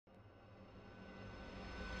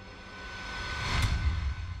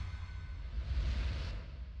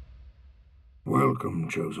Welcome,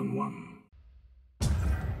 Chosen One.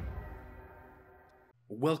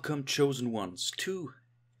 Welcome, Chosen Ones, to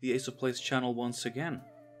the Ace of Plays channel once again.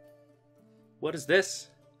 What is this?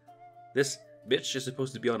 This bitch is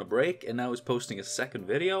supposed to be on a break and now is posting a second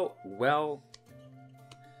video? Well,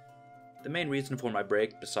 the main reason for my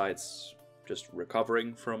break, besides just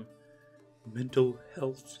recovering from mental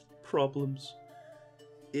health problems,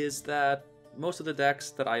 is that most of the decks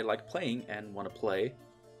that I like playing and want to play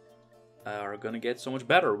are gonna get so much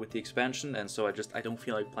better with the expansion, and so I don't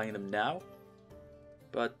feel like playing them now.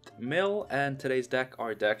 But Mill and today's deck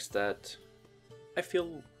are decks that I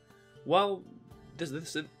feel, while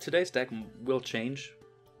today's deck will change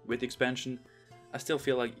with the expansion, I still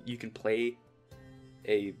feel like you can play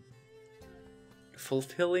a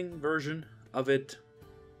fulfilling version of it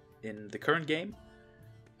in the current game.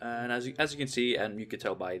 And as you can see, and you can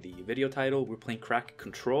tell by the video title, we're playing Crach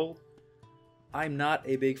Control. I'm not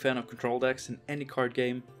a big fan of control decks in any card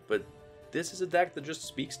game, but this is a deck that just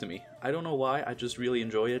speaks to me. I don't know why, I just really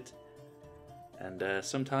enjoy it. And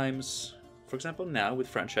sometimes, for example now with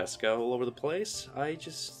Francesca all over the place, I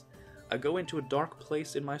go into a dark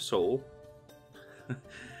place in my soul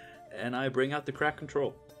and I bring out the Crach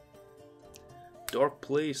Control. Dark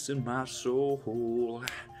place in my soul,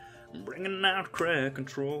 I'm bringing out Crach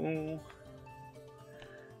Control.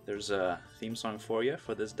 There's a theme song for you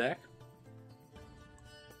for this deck.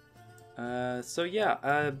 So yeah,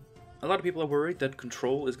 a lot of people are worried that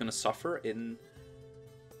Control is going to suffer in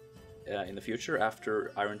the future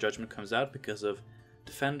after Iron Judgment comes out because of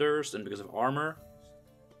defenders and because of armor.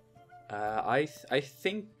 I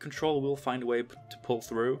think Control will find a way to pull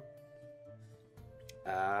through.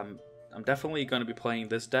 I'm definitely going to be playing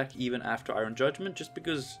this deck even after Iron Judgment, just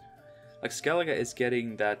because like Skellige is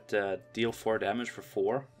getting that deal 4 damage for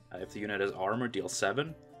 4. If the unit has armor, deal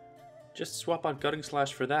 7. Just swap out Gutting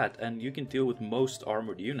Slash for that, and you can deal with most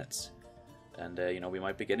armored units. And, you know, we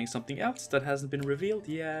might be getting something else that hasn't been revealed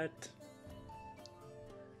yet.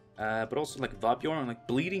 But also, like, Vabjorn, like,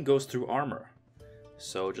 bleeding goes through armor.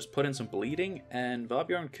 So just put in some bleeding, and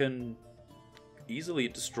Vabjorn can easily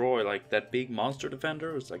destroy, like, that big monster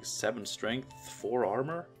defender. It's like 7 strength, 4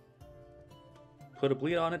 armor. Put a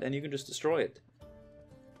bleed on it, and you can just destroy it.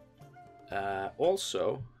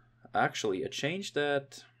 Also, actually, a change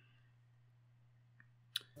that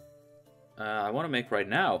I want to make right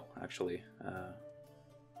now, actually.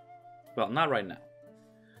 Well, not right now.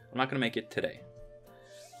 I'm not going to make it today.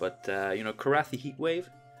 But, you know, Karathi Heatwave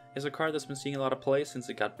is a card that's been seeing a lot of play since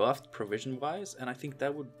it got buffed provision-wise, and I think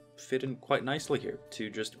that would fit in quite nicely here to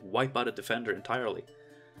just wipe out a defender entirely.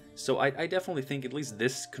 So I definitely think at least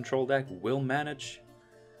this control deck will manage,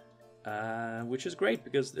 which is great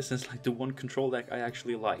because this is like the one control deck I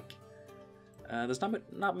actually like. There's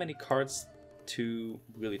not many cards to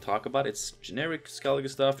really talk about. It's generic Skellige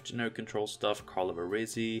stuff, generic control stuff, Carl of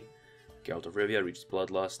Arizi, Geralt of Rivia, Regis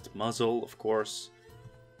Bloodlust, Muzzle, of course.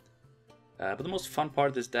 But the most fun part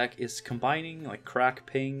of this deck is combining like Crack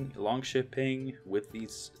Ping, Longship Ping with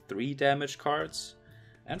these 3 damage cards,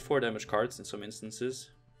 and 4 damage cards in some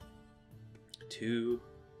instances, to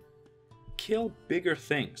kill bigger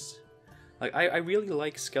things. Like I really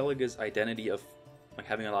like Skellige's identity of like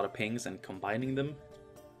having a lot of pings and combining them.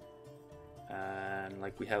 And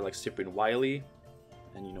like we have like Cyprian Wily,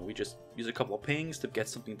 and you know we just use a couple of pings to get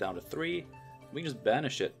something down to 3. We can just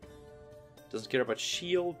banish it. Doesn't care about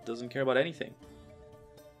shield, doesn't care about anything.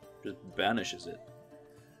 Just banishes it.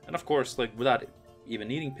 And of course, like without even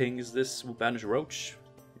needing pings, this will banish Roach.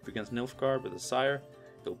 If against Nilfgaard with a Sire,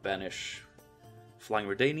 it'll banish Flying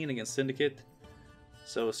Redanian against Syndicate.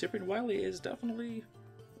 So Cyprian Wily is definitely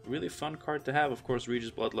a really fun card to have. Of course,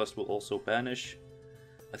 Regis Bloodlust will also banish.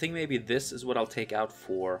 I think maybe this is what I'll take out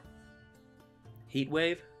for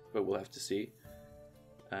Heatwave, but we'll have to see.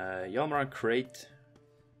 Yalmaran Crate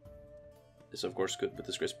is of course good with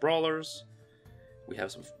Disgraced Brawlers. We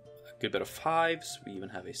have a good bit of 5s. We even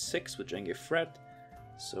have a 6 with Jenge Fret.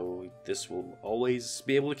 So this will always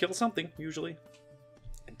be able to kill something, usually.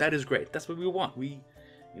 And that is great. That's what we want. You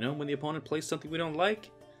know, when the opponent plays something we don't like,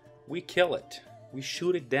 we kill it. We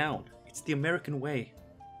shoot it down. It's the American way.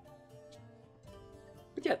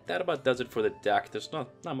 But yeah, that about does it for the deck. There's not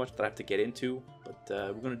much that I have to get into, but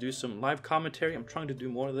we're going to do some live commentary. I'm trying to do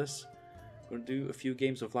more of this. We're going to do a few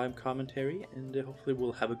games of live commentary, and hopefully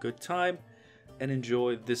we'll have a good time and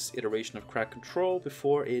enjoy this iteration of Crach Control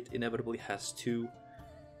before it inevitably has to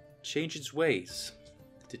change its ways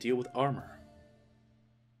to deal with armor.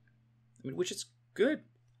 I mean, which is good.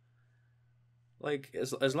 Like,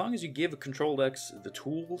 as long as you give control decks the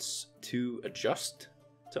tools to adjust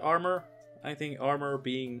to armor, I think armor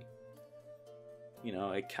being you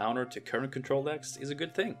know, a counter to current control decks is a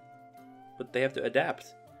good thing. But they have to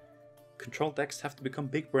adapt. Control decks have to become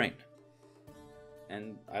big brain.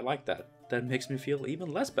 And I like that. That makes me feel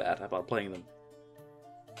even less bad about playing them.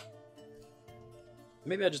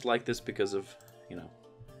 Maybe I just like this because of, you know,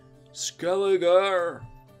 Skellige!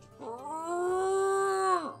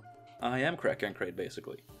 I am Crach Control,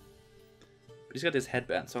 basically. But he's got this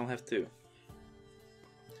headband, so I'll have to...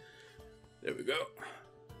 There we go.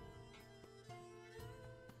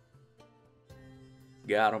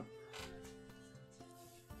 Got him.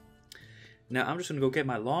 Now I'm just gonna go get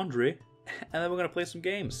my laundry, and then we're gonna play some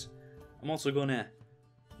games. I'm also gonna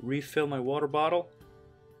refill my water bottle.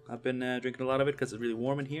 I've been drinking a lot of it because it's really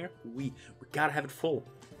warm in here. We gotta have it full.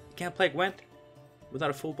 You can't play Gwent without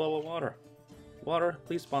a full bottle of water. Water,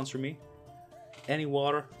 please sponsor me. Any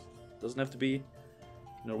water. Doesn't have to be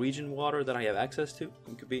Norwegian water that I have access to.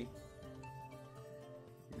 It could be...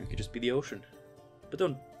 It could just be the ocean. But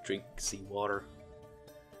don't drink seawater.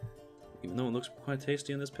 Even though it looks quite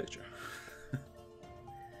tasty in this picture.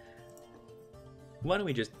 Why don't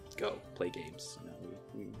we just go play games?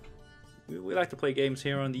 You know, we like to play games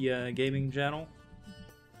here on the gaming channel.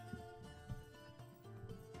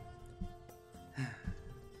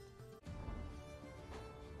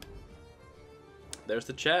 There's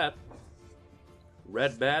the chat.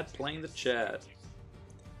 Red Bat playing the chat.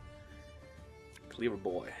 Cleaver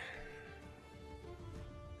boy.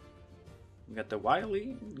 We got the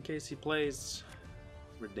Wily in case he plays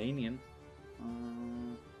Redanian.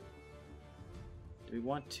 Do we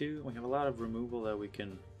want to? We have a lot of removal that we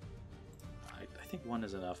can... I think one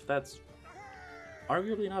is enough. That's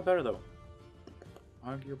arguably not better though.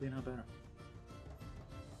 Arguably not better.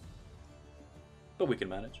 But we can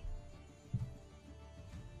manage.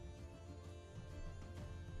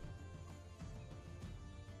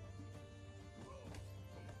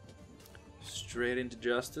 Straight into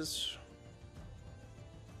justice.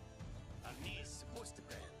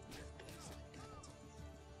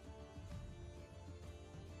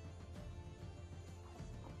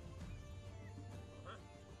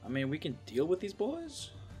 I mean, we can deal with these boys.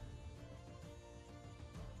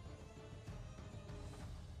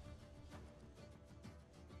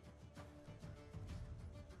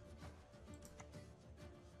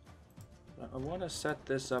 I want to set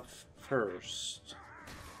this up first.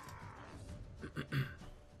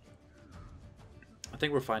 I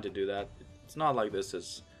think we're fine to do that. It's not like this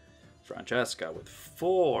is Francesca with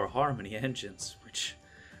 4 Harmony engines, which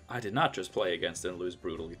I did not just play against and lose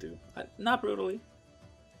brutally to. Not brutally.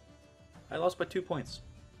 I lost by 2 points.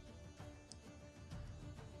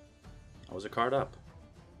 I was a card up.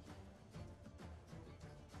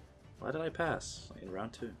 Why did I pass in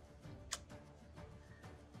round 2?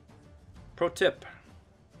 Pro tip.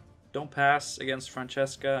 Don't pass against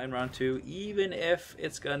Francesca in round 2, even if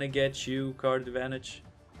it's gonna get you card advantage.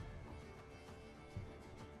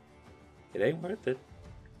 It ain't worth it.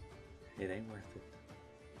 It ain't worth it.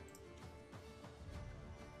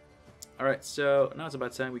 Alright, so now it's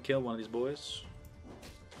about time we kill one of these boys.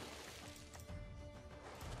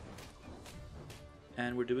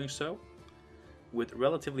 And we're doing so with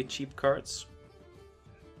relatively cheap cards,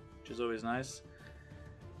 which is always nice.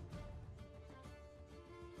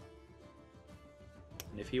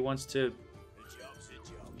 And if he wants to...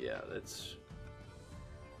 Yeah, it's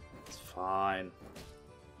fine.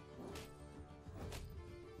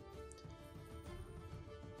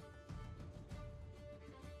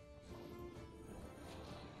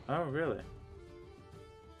 Oh, really?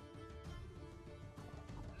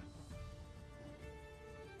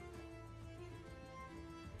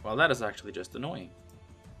 Well, that is actually just annoying.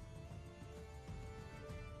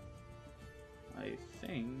 I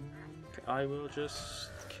think I will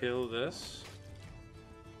just kill this.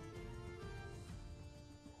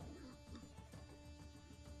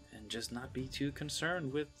 And just not be too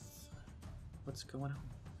concerned with what's going on.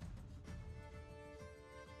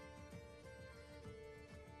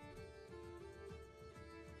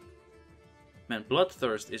 Man,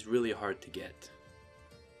 Bloodthirst is really hard to get.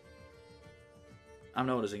 I'm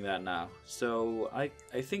noticing that now. So I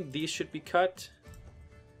think these should be cut.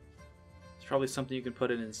 It's probably something you can put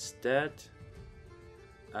in instead.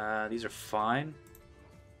 These are fine.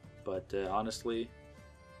 But honestly,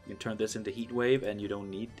 you can turn this into Heat Wave and you don't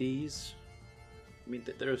need these. I mean,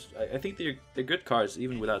 I think they're good cards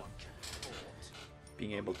even without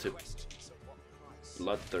being able to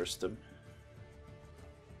Bloodthirst them.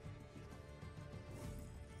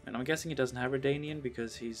 And I'm guessing he doesn't have Redanian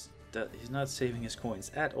because he's not saving his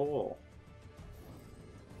coins at all.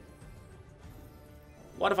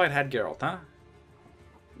 What if I'd had Geralt, huh?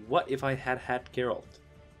 What if I had Geralt?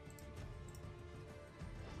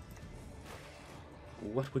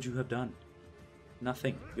 What would you have done?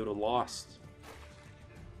 Nothing. You would have lost.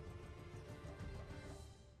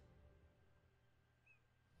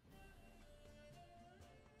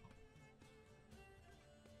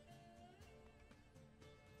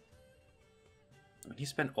 I mean, he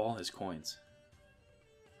spent all his coins.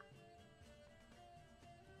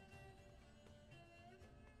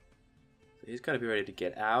 So he's got to be ready to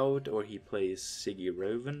get out, or he plays Siggy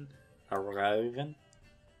Roven. A Roven.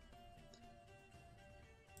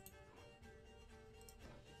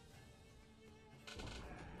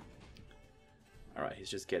 Alright, he's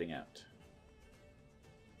just getting out.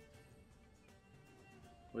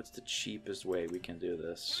 What's the cheapest way we can do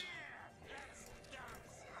this?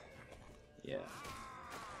 Yeah.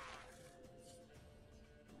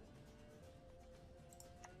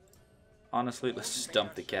 Honestly, let's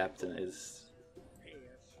stump the captain.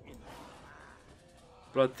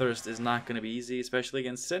 Bloodthirst is not going to be easy, especially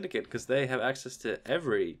against Syndicate, because they have access to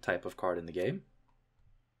every type of card in the game.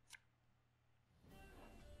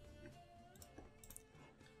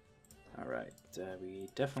 Alright, we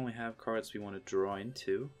definitely have cards we want to draw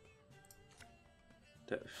into.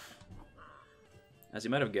 As you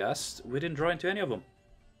might have guessed, we didn't draw into any of them.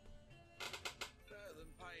 Better than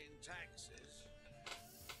paying taxes.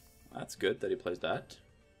 That's good that he plays that.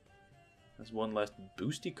 That's one less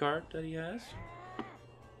boosty card that he has.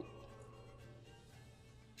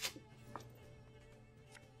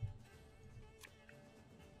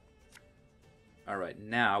 Alright,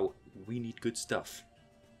 now we need good stuff.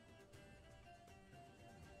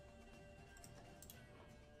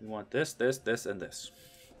 We want this, this, this, and this.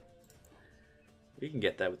 We can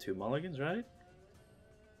get that with 2 mulligans, right?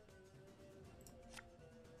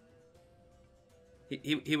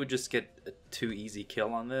 He would just get a too easy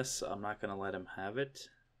kill on this, so I'm not going to let him have it.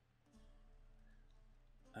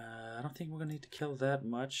 I don't think we're going to need to kill that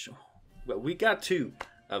much. Well, we got 2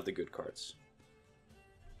 of the good cards.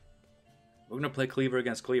 We're going to play Cleaver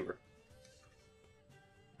against Cleaver.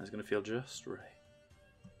 That's going to feel just right.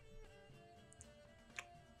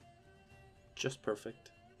 Just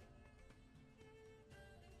perfect.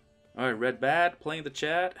 Alright, Red Bat, playing the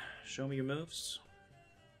chat. Show me your moves.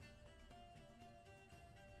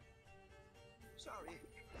 Sorry,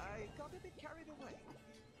 I got a bit carried away.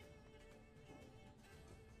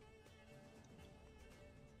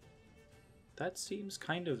 That seems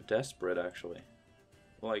kind of desperate, actually.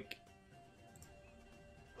 Like...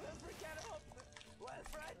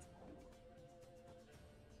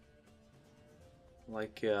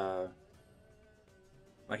 Like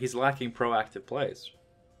he's lacking proactive plays.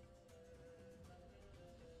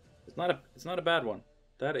 It's not a bad one.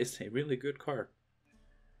 That is a really good card.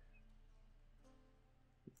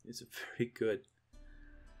 It's very good.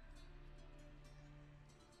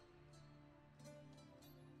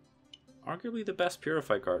 Arguably the best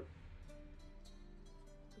Purify card.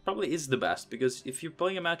 It probably is the best, because if you're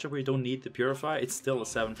playing a matchup where you don't need the Purify, it's still a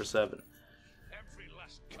 7 for 7.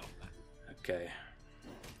 Okay.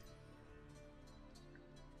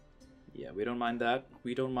 Yeah, we don't mind that.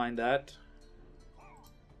 We don't mind that.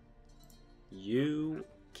 You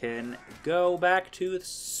can go back to the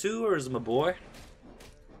sewers, my boy.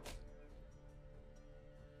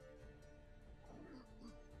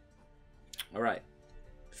 Alright.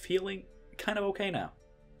 Feeling kind of okay now.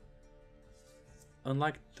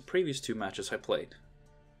 Unlike the previous 2 matches I played.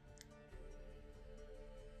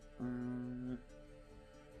 We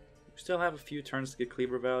still have a few turns to get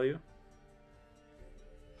Cleaver value.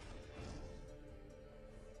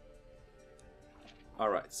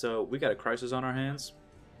 Alright, so we got a crisis on our hands.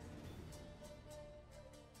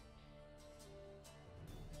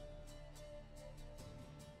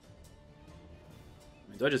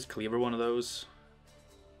 Do I just Cleaver one of those?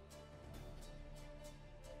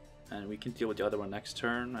 And we can deal with the other one next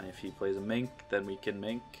turn, and if he plays a Mink, then we can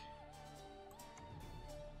Mink.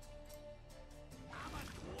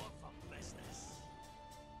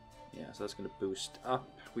 Yeah, so that's going to boost up.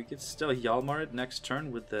 We could still Hjalmar it next turn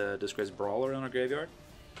with the Disgraced Brawler in our graveyard.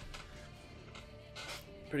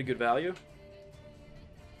 Pretty good value.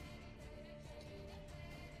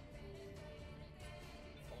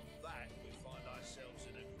 On that, we find ourselves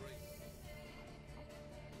in agreement.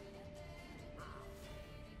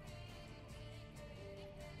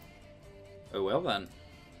 Oh well then.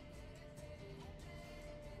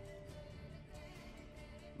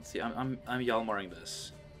 Let's see. I'm Hjalmaring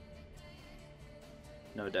this.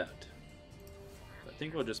 No doubt. I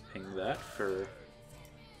think we'll just ping that for...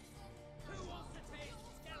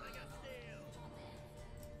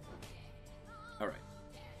 Alright.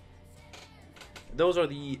 Those are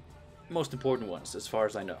the most important ones, as far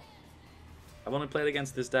as I know. I've only played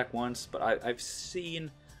against this deck once, but I've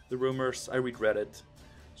seen the rumors. I read Reddit,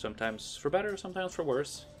 sometimes for better, sometimes for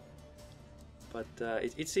worse. But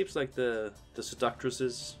it seems like the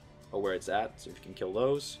seductresses are where it's at. So if you can kill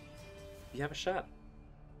those, you have a shot.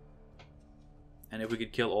 And if we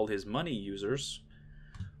could kill all his money users,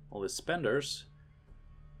 all his spenders,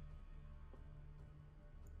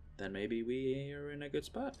 then maybe we are in a good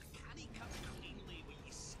spot.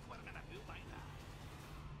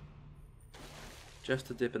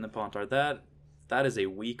 Just a dip in the Pontar. That is a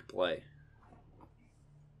weak play.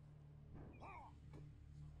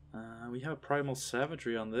 We have Primal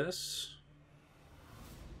Savagery on this.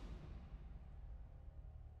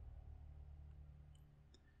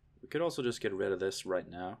 We could also just get rid of this right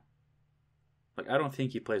now. Like, I don't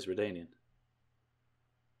think he plays Redanian.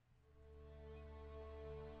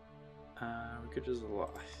 We could just lie.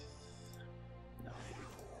 No.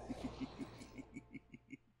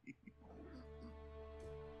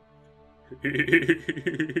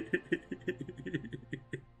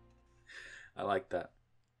 I like that.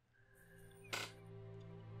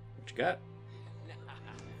 What you got?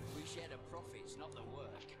 We share the profits, not the work.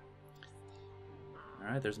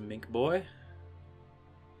 Alright, there's Mink Boy.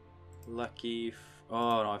 Lucky.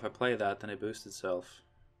 Oh no, if I play that, then it boosts itself.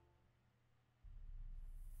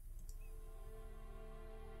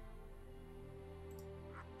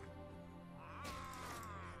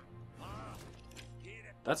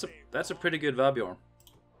 That's a pretty good Vabjorn.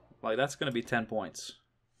 Like, that's gonna be 10 points.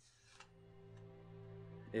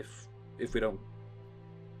 If we don't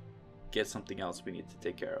get something else we need to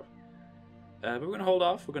take care of. But we're gonna hold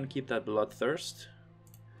off. We're gonna keep that Bloodthirst.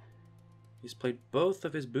 He's played both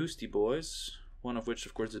of his boosty boys, one of which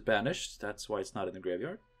of course is banished. That's why it's not in the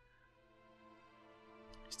graveyard.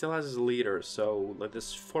 He still has his leader, so like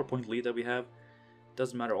this 4-point lead that we have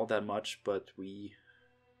doesn't matter all that much, but we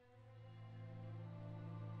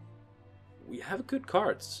have good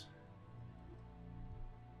cards.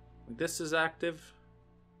 This is active.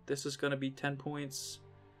 This is gonna be 10 points.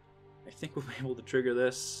 I think we'll be able to trigger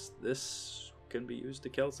this. This can be used to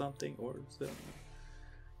kill something, or so.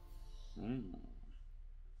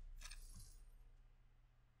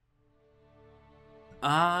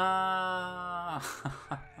 Ah.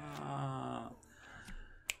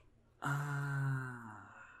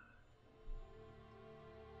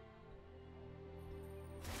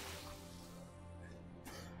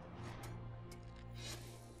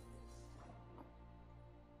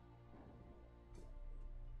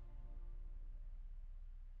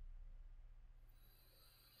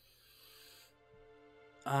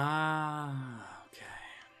 Okay.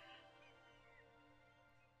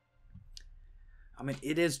 I mean,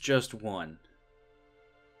 it is just one.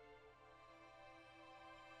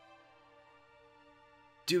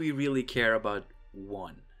 Do we really care about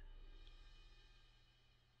one?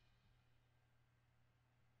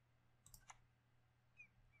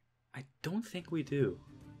 I don't think we do.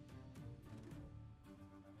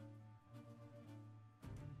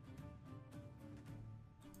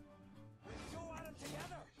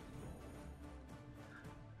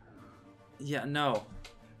 Yeah, no.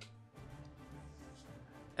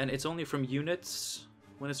 And it's only from units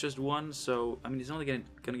when it's just one, so I mean he's only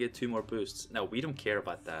gonna get 2 more boosts. No, we don't care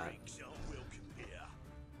about that.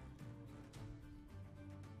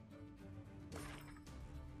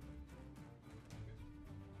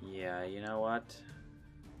 Yeah, you know what?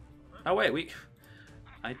 Oh wait,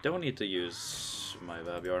 I don't need to use my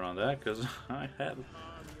Vabjorn on that because I have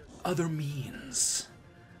other means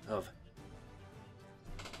of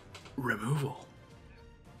removal.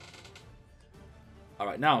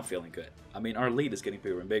 Alright, now I'm feeling good. I mean, our lead is getting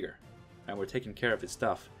bigger and bigger, and we're taking care of his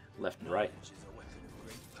stuff left and right.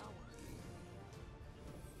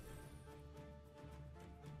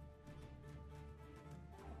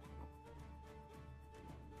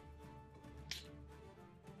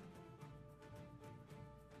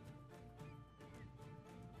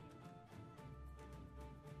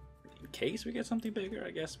 In case we get something bigger, I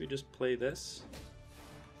guess we just play this.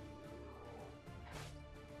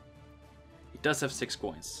 Does have 6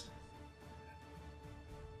 coins.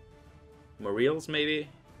 Muriel's maybe?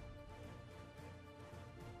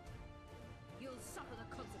 You'll suffer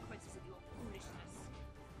the consequences of your foolishness.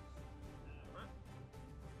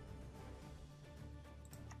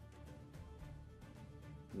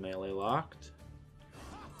 Melee locked.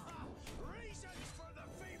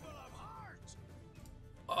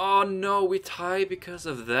 Oh no, we tie because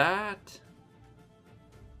of that?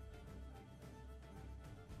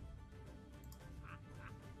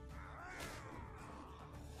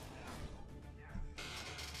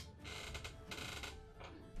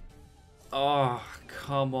 Oh,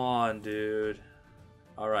 come on, dude.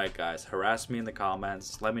 Alright, guys. Harass me in the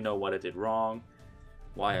comments. Let me know what I did wrong.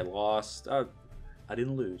 Why I lost. I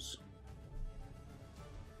didn't lose.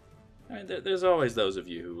 I mean, there's always those of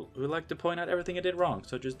you who like to point out everything I did wrong.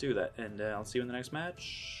 So just do that. And I'll see you in the next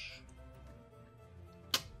match.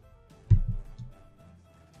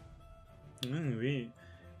 We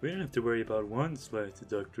don't have to worry about one slight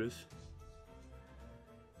seductress.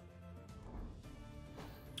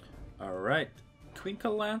 Alright. Queen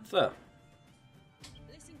Calantha.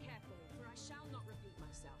 Listen carefully, for I shall not repeat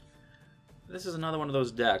myself. This is another one of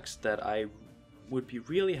those decks that I would be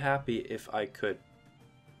really happy if I could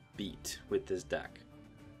beat with this deck.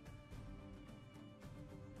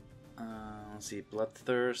 Let's see,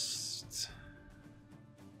 Bloodthirst.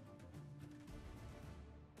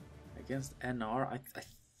 Against NR, I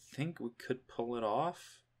think we could pull it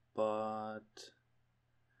off, but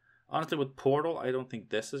honestly with Portal, I don't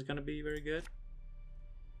think this is going to be very good.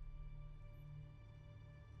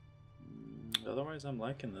 Otherwise, I'm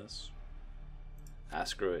liking this. Ah,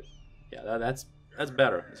 screw it. Yeah, that's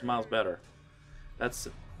better. It's miles better. That's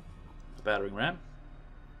the battering ram.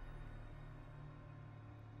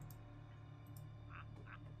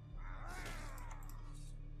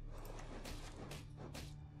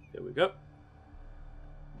 Here we go.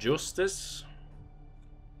 Justice.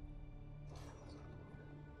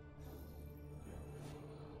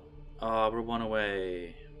 We're one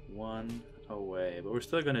away. One away. But we're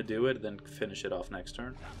still gonna do it, then finish it off next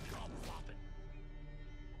turn.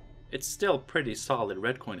 It's still pretty solid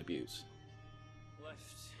red coin abuse. Left,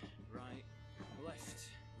 right, left,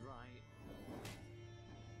 right.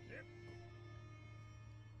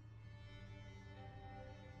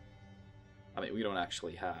 I mean, we don't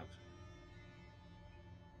actually have.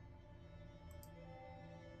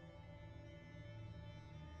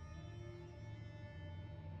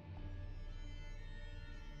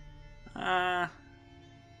 I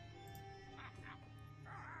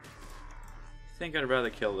think I'd rather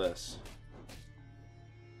kill this.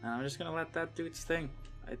 And I'm just gonna let that do its thing.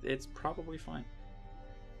 It's probably fine.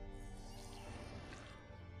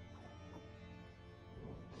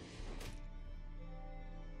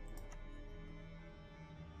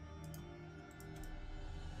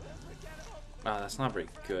 That's not very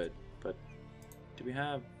good, but do we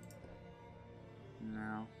have...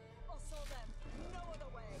 No.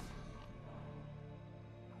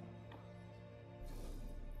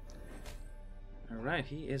 Alright,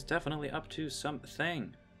 he is definitely up to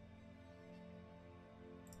something.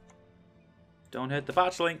 Don't hit the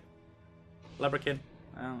botchling, Leprechaun.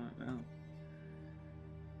 Oh.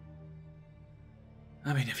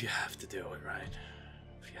 I mean, if you have to do it, right?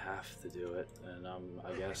 If you have to do it, then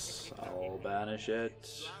I guess I'll banish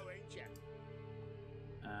it.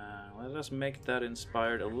 Let us make that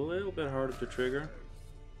inspired a little bit harder to trigger.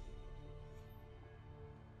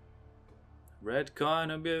 Red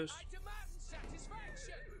coin abuse.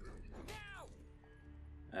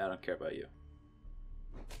 I don't care about you.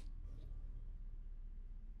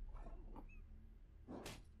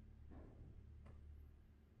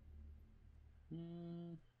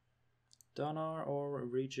 Donar or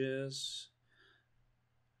Regis.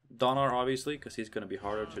 Donar, obviously, because he's going to be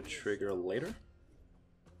harder to trigger later.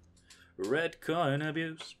 Red coin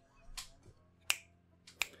abuse.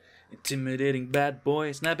 Intimidating bad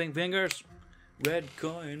boy, snapping fingers. Red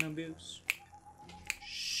coin abuse.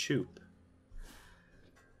 Shoop.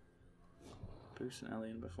 Boost an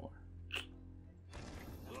alien before.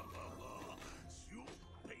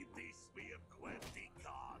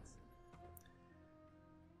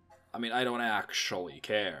 I mean, I don't actually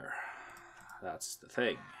care. That's the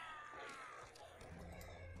thing.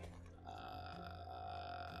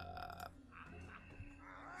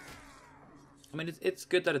 I mean, it's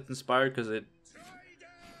good that it's inspired because it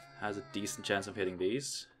has a decent chance of hitting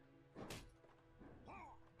these.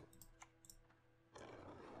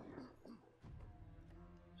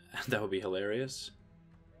 That would be hilarious.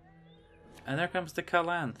 And there comes the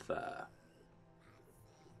Calantha.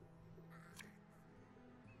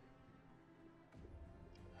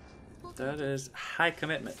 That is high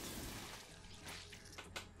commitment.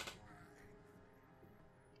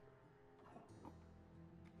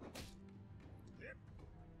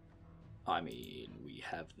 I mean, we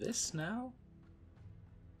have this now.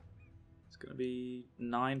 It's gonna be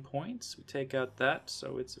 9 points. We take out that,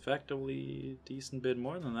 so it's effectively a decent bit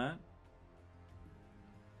more than that.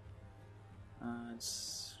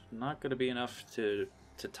 It's not gonna be enough to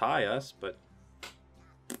tie us, but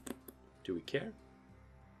do we care?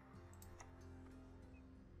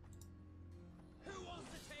 Who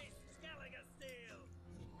wants to taste Skellige steel?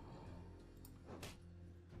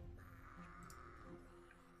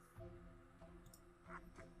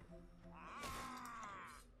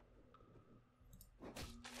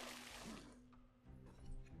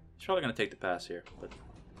 He's probably gonna take the pass here, but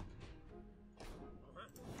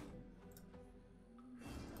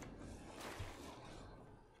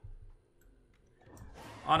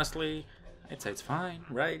honestly, I'd say it's fine,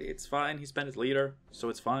 right? It's fine. He spent his leader, so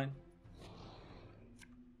it's fine.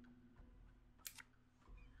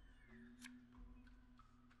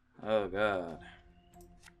 Oh god.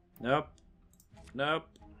 Nope. Nope.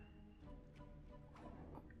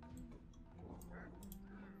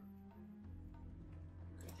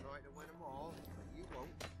 Try to win them all, but you won't.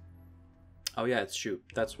 Oh yeah, it's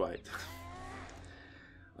Shoop. That's why. I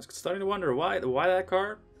was starting to wonder why that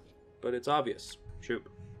card, but it's obvious. Shoop.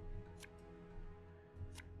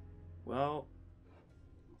 Well,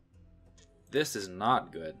 this is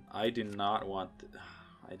not good. I didn't want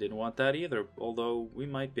that either, although we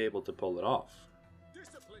might be able to pull it off.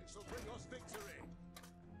 Discipline shall bring us victory.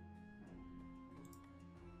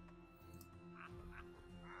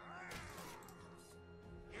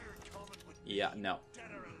 You're coming with Yeah, no.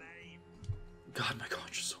 dead or alive. God, my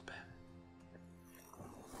cards are so bad.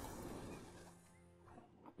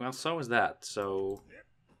 Well, so is that, so...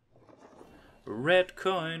 Red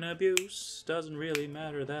coin abuse doesn't really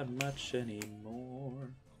matter that much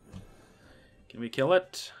anymore. Can we kill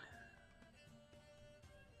it?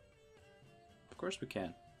 Of course we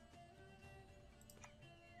can.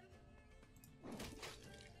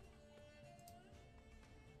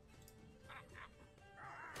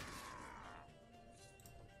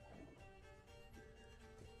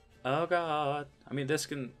 Oh god. I mean, this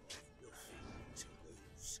can...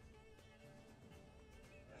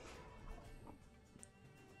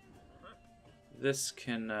 This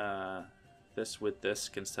can, this with this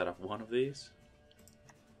can set up one of these.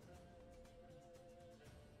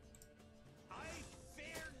 I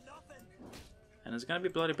fear nothing. And it's gonna be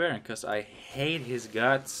Bloody Baron, because I hate his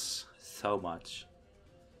guts so much.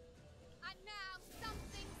 And now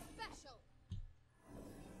something special.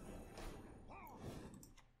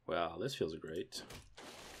 Well, this feels great.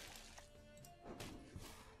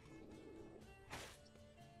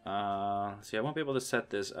 See, I won't be able to set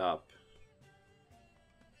this up.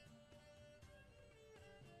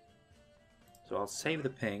 So I'll save the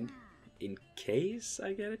ping in case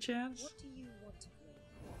I get a chance. What do you want to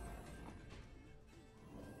play?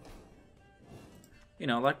 You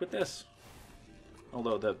know, like with this.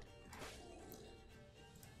 Although the...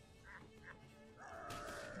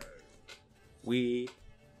 We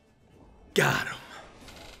got him.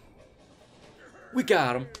 We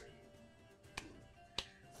got him.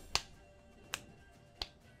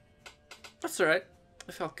 That's alright.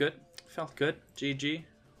 It felt good. Felt good. GG.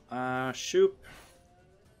 Shoop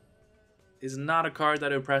is not a card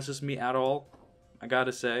that impresses me at all, I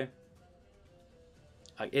gotta say.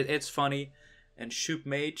 It's funny, and Shoop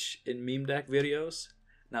Mage in meme deck videos,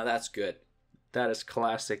 now that's good. That is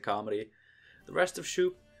classic comedy. The rest of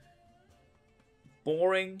Shoop,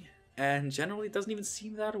 boring, and generally doesn't even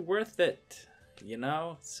seem that worth it, you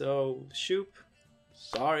know? So, Shoop,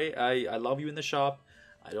 sorry, I love you in the shop,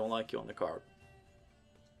 I don't like you on the card.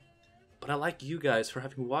 But I like you guys for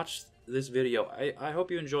having watched this video. I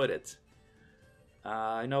hope you enjoyed it.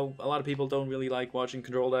 I know a lot of people don't really like watching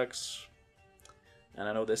control decks. And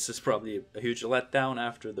I know this is probably a huge letdown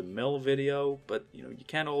after the mill video. But, you know, you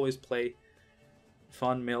can't always play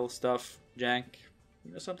fun mill stuff, jank.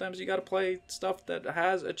 You know, sometimes you gotta play stuff that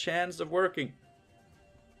has a chance of working.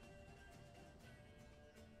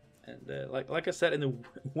 And like I said in the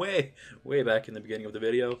way back in the beginning of the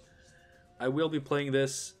video, I will be playing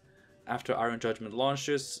this after Iron Judgment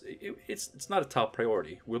launches. It's not a top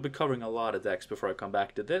priority. We'll be covering a lot of decks before I come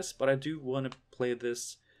back to this, but I do want to play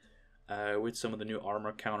this with some of the new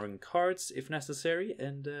armor countering cards if necessary,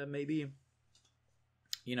 and maybe,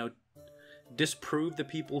 you know, disprove the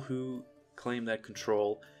people who claim that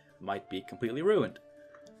control might be completely ruined.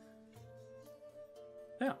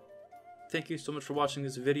 Yeah. Thank you so much for watching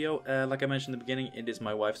this video. Like I mentioned in the beginning, it is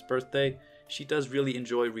my wife's birthday. She does really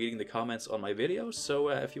enjoy reading the comments on my videos, so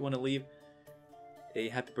if you want to leave a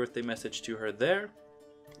happy birthday message to her there,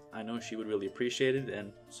 I know she would really appreciate it,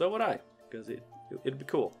 and so would I, because it'd be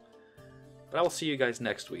cool. But I will see you guys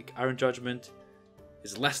next week. Iron Judgment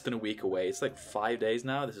is less than a week away. It's like 5 days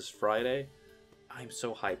now. This is Friday. I'm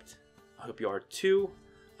so hyped. I hope you are too.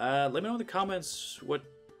 Let me know in the comments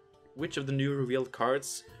which of the new revealed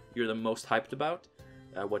cards you're the most hyped about.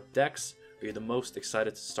 What decks are you the most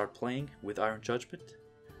excited to start playing with Iron Judgment?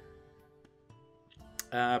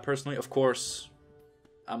 Personally, of course,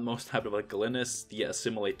 I'm most hyped about Glynis, the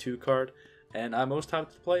Assimilate 2 card, and I'm most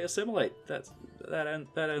hyped to play Assimilate.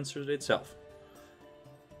 That answers itself.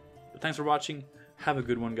 But thanks for watching. Have a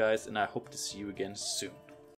good one, guys, and I hope to see you again soon.